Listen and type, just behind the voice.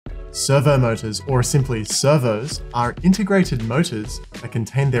Servo motors, or simply servos, are integrated motors that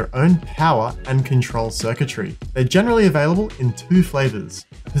contain their own power and control circuitry. They're generally available in two flavors.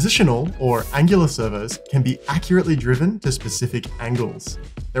 Positional or angular servos can be accurately driven to specific angles.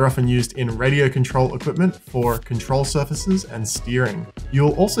 They're often used in radio control equipment for control surfaces and steering.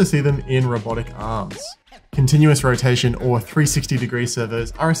 You'll also see them in robotic arms. Continuous rotation or 360-degree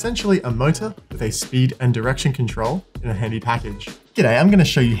servos are essentially a motor with a speed and direction control in a handy package. G'day, I'm going to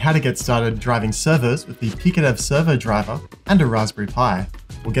show you how to get started driving servos with the PiicoDev Servo Driver and a Raspberry Pi.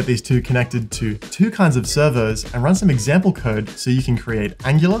 We'll get these two connected to two kinds of servos and run some example code so you can create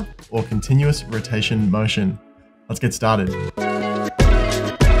angular or continuous rotation motion. Let's get started.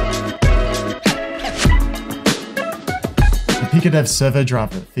 The PiicoDev Servo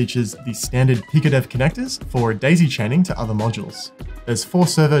Driver features the standard PiicoDev connectors for daisy chaining to other modules. There's 4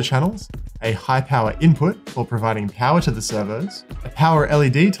 servo channels, a high power input for providing power to the servos, a power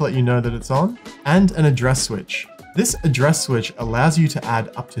LED to let you know that it's on, and an address switch. This address switch allows you to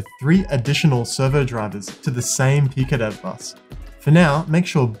add up to 3 additional servo drivers to the same PiicoDev bus. For now, make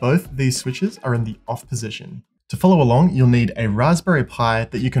sure both these switches are in the off position. To follow along, you'll need a Raspberry Pi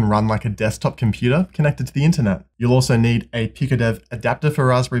that you can run like a desktop computer connected to the internet. You'll also need a PiicoDev adapter for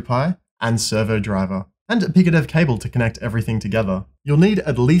Raspberry Pi and servo driver, and a PiicoDev cable to connect everything together. You'll need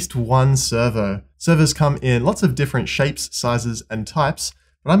at least one servo. Servos come in lots of different shapes, sizes, and types,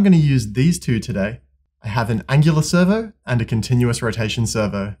 but I'm going to use these two today. I have an angular servo and a continuous rotation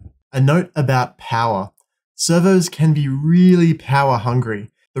servo. A note about power. Servos can be really power hungry.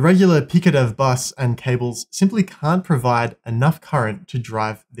 The regular PiicoDev bus and cables simply can't provide enough current to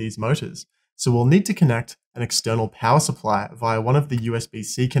drive these motors, so we'll need to connect an external power supply via one of the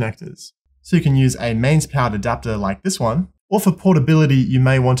USB-C connectors. So you can use a mains powered adapter like this one, or for portability you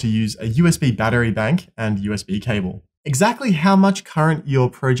may want to use a USB battery bank and USB cable. Exactly how much current your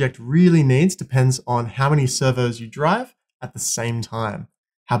project really needs depends on how many servos you drive at the same time,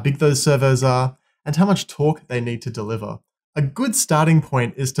 how big those servos are, and how much torque they need to deliver. A good starting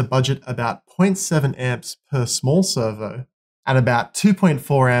point is to budget about 0.7 amps per small servo and about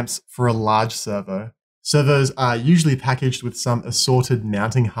 2.4 amps for a large servo. Servos are usually packaged with some assorted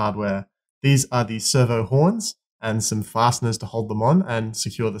mounting hardware. These are the servo horns and some fasteners to hold them on and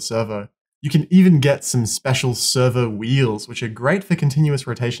secure the servo. You can even get some special servo wheels, which are great for continuous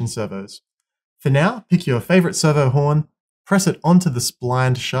rotation servos. For now, pick your favorite servo horn, press it onto the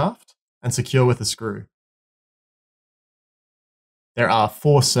splined shaft, and secure with a screw. There are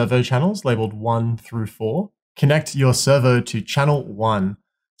 4 servo channels labeled 1 through 4. Connect your servo to channel 1.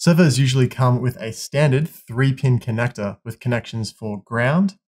 Servos usually come with a standard 3-pin connector with connections for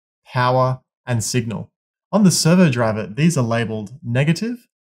ground, power, and signal. On the servo driver, these are labeled negative,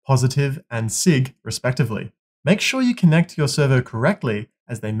 positive, and sig respectively. Make sure you connect your servo correctly,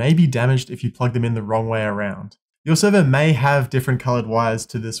 as they may be damaged if you plug them in the wrong way around. Your servo may have different colored wires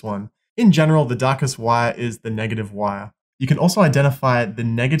to this one. In general, the darkest wire is the negative wire. You can also identify the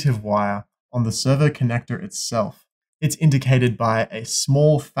negative wire on the servo connector itself. It's indicated by a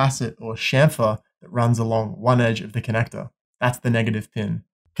small facet or chamfer that runs along one edge of the connector. That's the negative pin.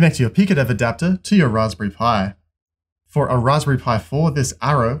 Connect your PiicoDev adapter to your Raspberry Pi. For a Raspberry Pi 4, this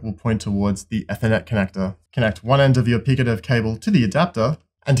arrow will point towards the Ethernet connector. Connect one end of your PiicoDev cable to the adapter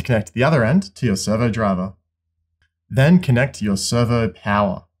and to connect the other end to your servo driver. Then connect your servo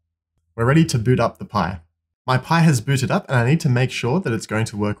power. We're ready to boot up the Pi. My Pi has booted up and I need to make sure that it's going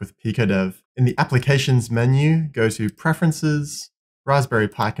to work with PiicoDev. In the Applications menu, go to Preferences, Raspberry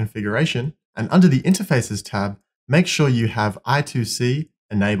Pi Configuration, and under the Interfaces tab, make sure you have I2C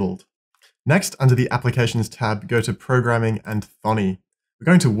enabled. Next, under the Applications tab, go to Programming and Thonny. We're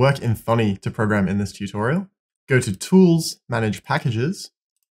going to work in Thonny to program in this tutorial. Go to Tools, Manage Packages,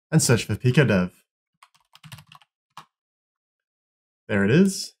 and search for PiicoDev. There it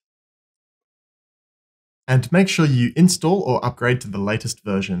is. And make sure you install or upgrade to the latest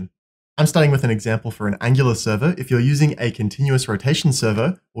version. I'm starting with an example for an angular servo. If you're using a continuous rotation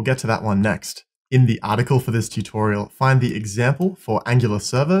servo, we'll get to that one next. In the article for this tutorial, find the example for angular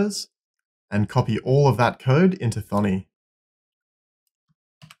servos and copy all of that code into Thonny.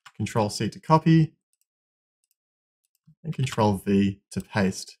 Control-C to copy and Control-V to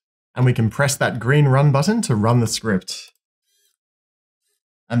paste. And we can press that green run button to run the script.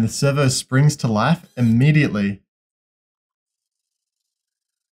 And the servo springs to life immediately.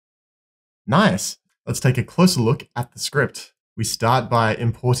 Nice. Let's take a closer look at the script. We start by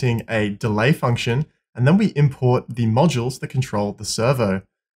importing a delay function, and then we import the modules that control the servo.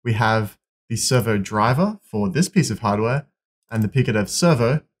 We have the servo driver for this piece of hardware, and the PiicoDev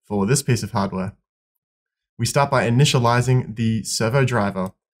servo for this piece of hardware. We start by initializing the servo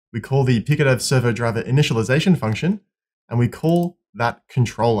driver. we call the PiicoDev Servo Driver initialization function, and we call that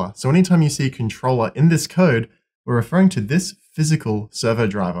controller. So anytime you see controller in this code, we're referring to this physical servo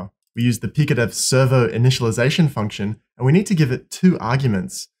driver. We use the PiicoDev Servo initialization function, and we need to give it two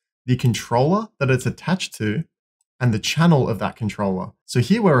arguments, the controller that it's attached to, and the channel of that controller. So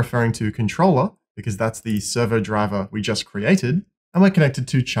here we're referring to controller, because that's the servo driver we just created, and we're connected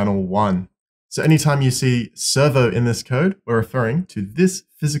to channel 1. So anytime you see servo in this code, we're referring to this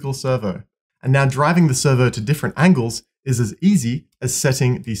physical servo. And now driving the servo to different angles is as easy as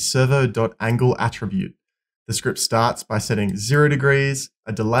setting the servo.angle attribute. The script starts by setting 0 degrees,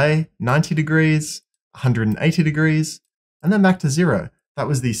 a delay, 90 degrees, 180 degrees, and then back to 0. That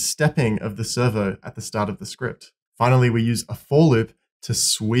was the stepping of the servo at the start of the script. Finally, we use a for loop to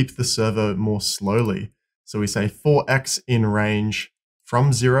sweep the servo more slowly. So we say for x in range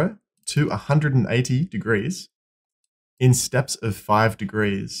from 0 to 180 degrees in steps of 5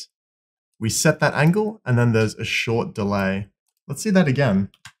 degrees. We set that angle, and then there's a short delay. Let's see that again.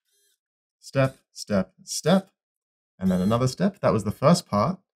 Step, step, step, and then another step. That was the first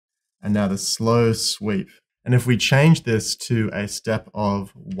part. And now the slow sweep. And if we change this to a step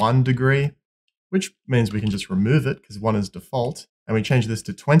of 1 degree, which means we can just remove it because 1 is default, and we change this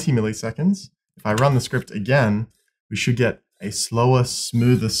to 20 milliseconds, if I run the script again, we should get a slower,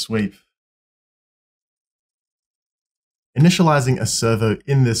 smoother sweep. Initializing a servo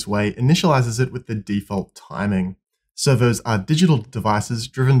in this way initializes it with the default timing. Servos are digital devices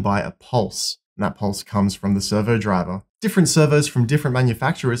driven by a pulse, and that pulse comes from the servo driver. Different servos from different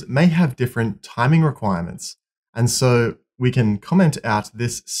manufacturers may have different timing requirements, and so we can comment out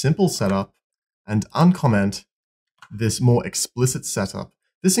this simple setup and uncomment this more explicit setup.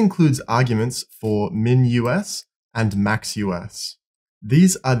 This includes arguments for min-US and max-US.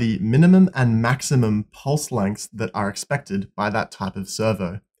 These are the minimum and maximum pulse lengths that are expected by that type of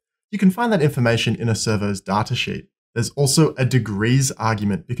servo. You can find that information in a servo's datasheet. There's also a degrees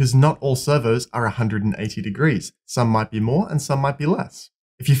argument because not all servos are 180 degrees. Some might be more and some might be less.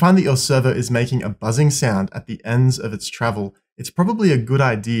 If you find that your servo is making a buzzing sound at the ends of its travel, it's probably a good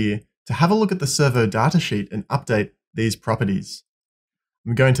idea to have a look at the servo datasheet and update these properties.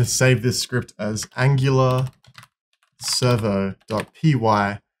 I'm going to save this script as angular servo.py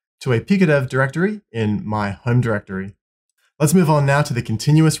to a PiicoDev directory in my home directory. Let's move on now to the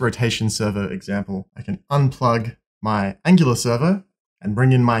continuous rotation servo example. I can unplug my Angular servo and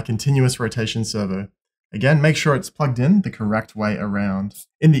bring in my continuous rotation servo. Again, make sure it's plugged in the correct way around.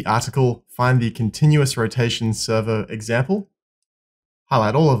 In the article, find the continuous rotation servo example,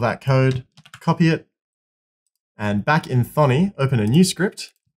 highlight all of that code, copy it, and back in Thonny, open a new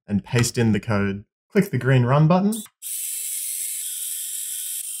script and paste in the code. Click the green run button.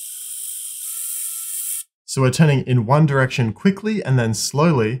 So we're turning in one direction quickly and then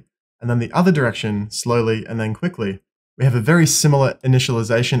slowly, and then the other direction slowly and then quickly. We have a very similar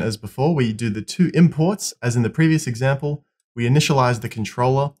initialization as before. We do the two imports as in the previous example. We initialize the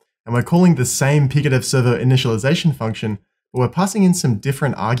controller, and we're calling the same PiicoDev Servo initialization function, but we're passing in some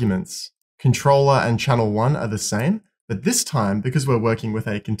different arguments. Controller and channel 1 are the same, but this time, because we're working with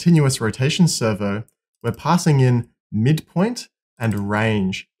a continuous rotation servo, we're passing in midpoint and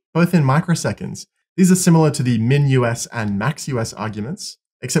range, both in microseconds. These are similar to the min-US and max-US arguments,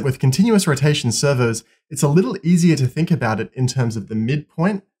 except with continuous rotation servos, it's a little easier to think about it in terms of the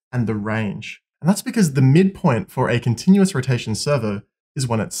midpoint and the range. And that's because the midpoint for a continuous rotation servo is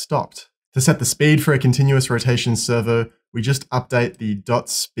when it's stopped. To set the speed for a continuous rotation servo, we just update the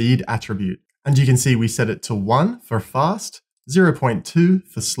 .speed attribute. And you can see we set it to 1 for fast, 0.2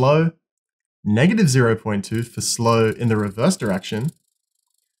 for slow, negative 0.2 for slow in the reverse direction,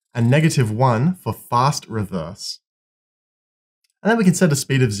 and negative 1 for fast reverse. And then we can set a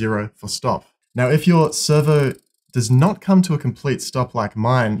speed of 0 for stop. Now, if your servo does not come to a complete stop like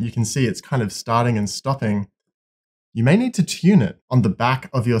mine, you can see it's kind of starting and stopping. You may need to tune it. On the back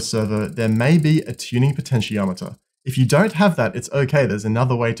of your servo, there may be a tuning potentiometer. If you don't have that, it's okay. There's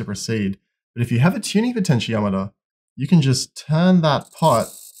another way to proceed. But if you have a tuning potentiometer, you can just turn that pot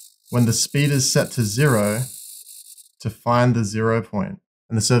when the speed is set to 0 to find the 0 point,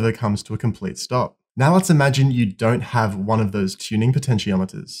 and the servo comes to a complete stop. Now let's imagine you don't have one of those tuning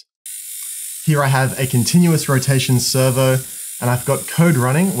potentiometers. Here I have a continuous rotation servo, and I've got code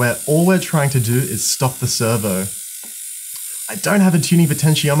running where all we're trying to do is stop the servo. I don't have a tuning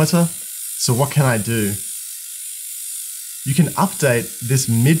potentiometer, so what can I do? You can update this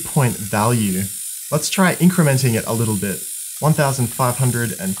midpoint value. Let's try incrementing it a little bit.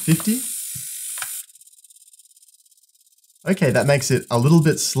 1550. Okay, that makes it a little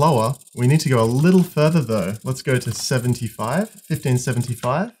bit slower. We need to go a little further though. Let's go to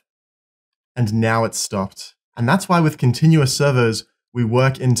 1575. and now it's stopped. And that's why with continuous servos, we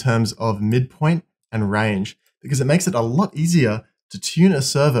work in terms of midpoint and range, because it makes it a lot easier to tune a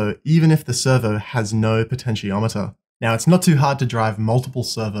servo even if the servo has no potentiometer. Now, it's not too hard to drive multiple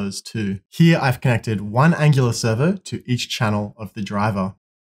servos too. Here I've connected one angular servo to each channel of the driver.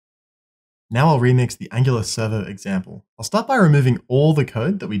 Now I'll remix the angular servo example. I'll start by removing all the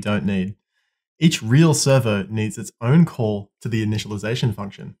code that we don't need. Each real servo needs its own call to the initialization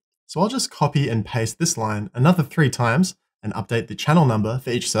function. So I'll just copy and paste this line another 3 times and update the channel number for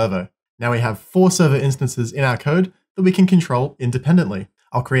each servo. Now we have 4 servo instances in our code that we can control independently.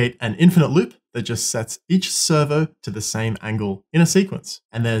 I'll create an infinite loop that just sets each servo to the same angle in a sequence.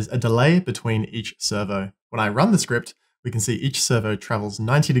 And there's a delay between each servo. When I run the script, we can see each servo travels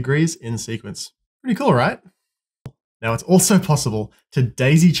 90 degrees in sequence. Pretty cool, right? Now it's also possible to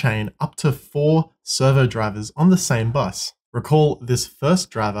daisy chain up to 4 servo drivers on the same bus. Recall this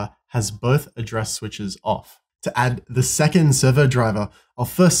first driver has both address switches off. To add the second servo driver, I'll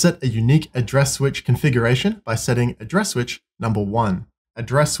first set a unique address switch configuration by setting address switch number 1.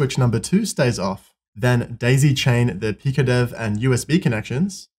 Address switch number 2 stays off. Then daisy chain the PiicoDev and USB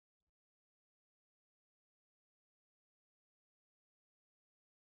connections.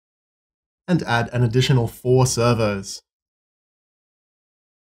 And add an additional 4 servos.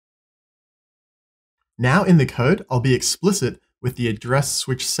 Now in the code, I'll be explicit with the address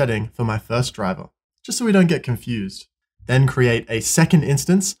switch setting for my first driver, just so we don't get confused. Then create a second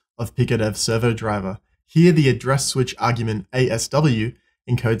instance of PiicoDev Servo Driver. Here the address switch argument ASW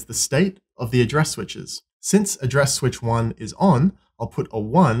encodes the state of the address switches. Since address switch 1 is on, I'll put a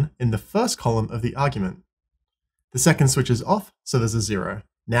 1 in the first column of the argument. The second switch is off, so there's a 0.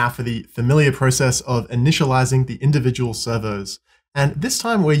 Now for the familiar process of initializing the individual servos. And this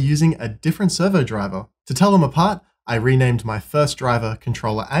time we're using a different servo driver. To tell them apart, I renamed my first driver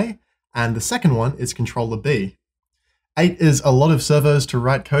controller A, and the second one is controller B. 8 is a lot of servos to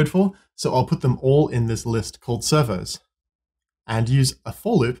write code for, so I'll put them all in this list called servos, and use a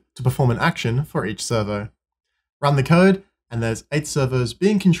for loop to perform an action for each servo. Run the code, and there's 8 servos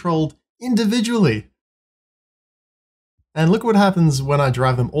being controlled individually. And look what happens when I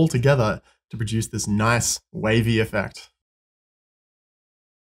drive them all together to produce this nice wavy effect.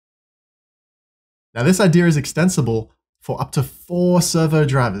 Now this idea is extensible for up to 4 servo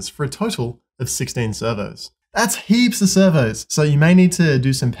drivers for a total of 16 servos. That's heaps of servos, so you may need to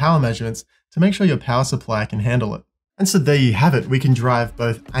do some power measurements to make sure your power supply can handle it. And so there you have it, we can drive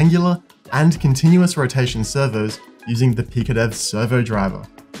both angular and continuous rotation servos using the PiicoDev Servo Driver.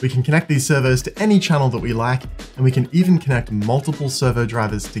 We can connect these servos to any channel that we like, and we can even connect multiple servo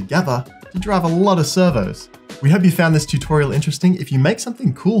drivers together to drive a lot of servos. We hope you found this tutorial interesting. If you make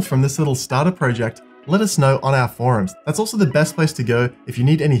something cool from this little starter project, let us know on our forums. That's also the best place to go if you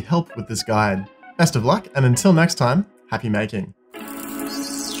need any help with this guide. Best of luck, and until next time, happy making.